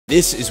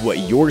This is what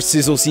your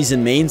Sizzle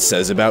Season main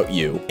says about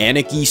you.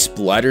 Anarchy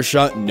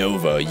Splattershot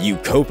Nova. You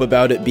cope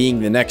about it being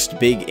the next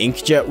big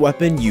inkjet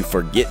weapon, you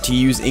forget to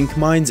use ink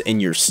mines,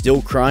 and you're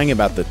still crying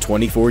about the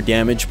 24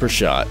 damage per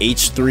shot.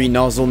 H3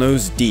 Nozzle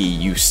Nose D.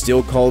 You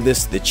still call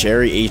this the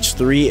Cherry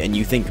H3, and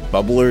you think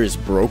Bubbler is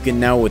broken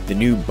now with the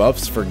new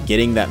buffs,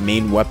 forgetting that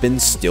main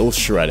weapons still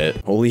shred it.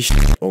 Holy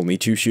shit, only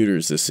 2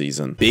 shooters this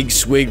season. Big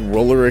Swig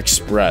Roller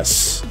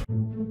Express.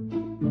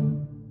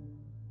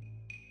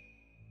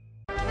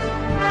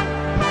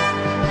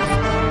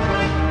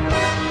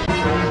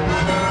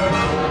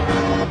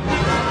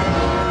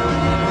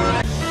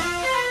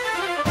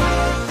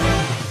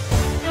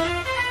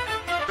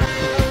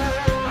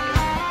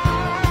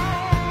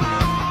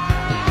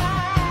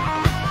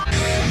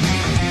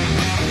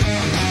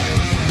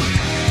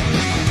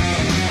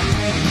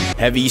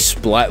 Heavy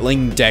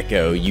Splatling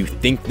Deco. You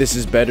think this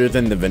is better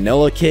than the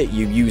vanilla kit,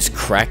 you use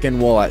Kraken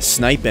while at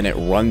snipe and it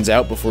runs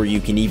out before you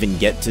can even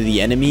get to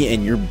the enemy,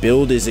 and your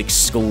build is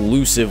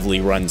exclusively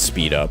run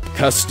speed up.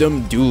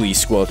 Custom Dually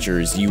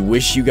Squelchers. You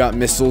wish you got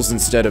missiles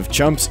instead of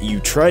chumps,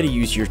 you try to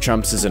use your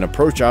chumps as an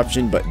approach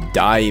option but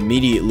die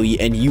immediately,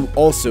 and you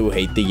also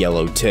hate the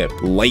yellow tip.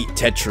 Light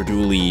Tetra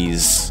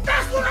Dualies.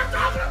 That's what I'm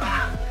talking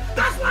about!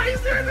 That's why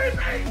he's there,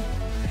 baby!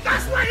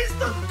 That's why he's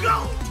the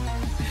GOAT!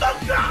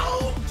 The GOAT!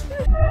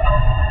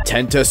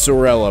 Tenta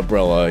Sorella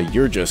Brella.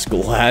 You're just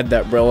glad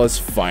that Brella's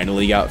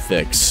finally got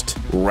fixed.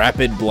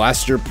 Rapid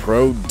Blaster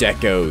Pro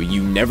Deco.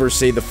 You never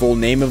say the full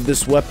name of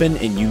this weapon,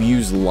 and you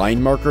use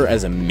line marker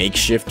as a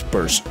makeshift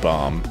burst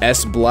bomb.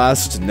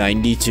 S-Blast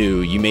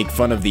 92. You make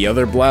fun of the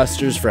other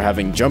blasters for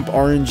having jump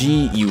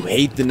RNG, you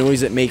hate the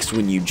noise it makes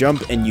when you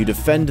jump, and you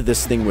defend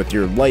this thing with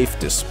your life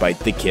despite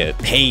the kit.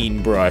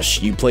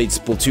 Paintbrush. You played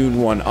Splatoon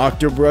 1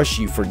 Octobrush,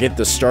 you forget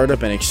the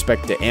startup and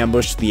expect to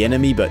ambush the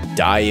enemy but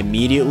die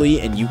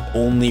immediately, and you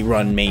only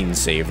run main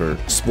saver.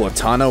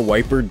 Splatana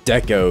Wiper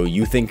Deco.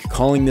 You think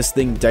calling this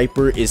thing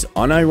diaper is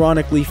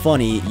unironically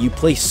funny, you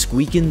place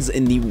Squeakins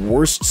in the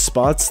worst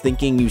spots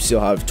thinking you still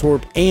have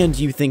torp, and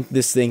you think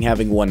this thing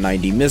having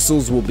 190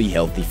 missiles will be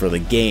healthy for the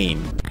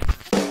game.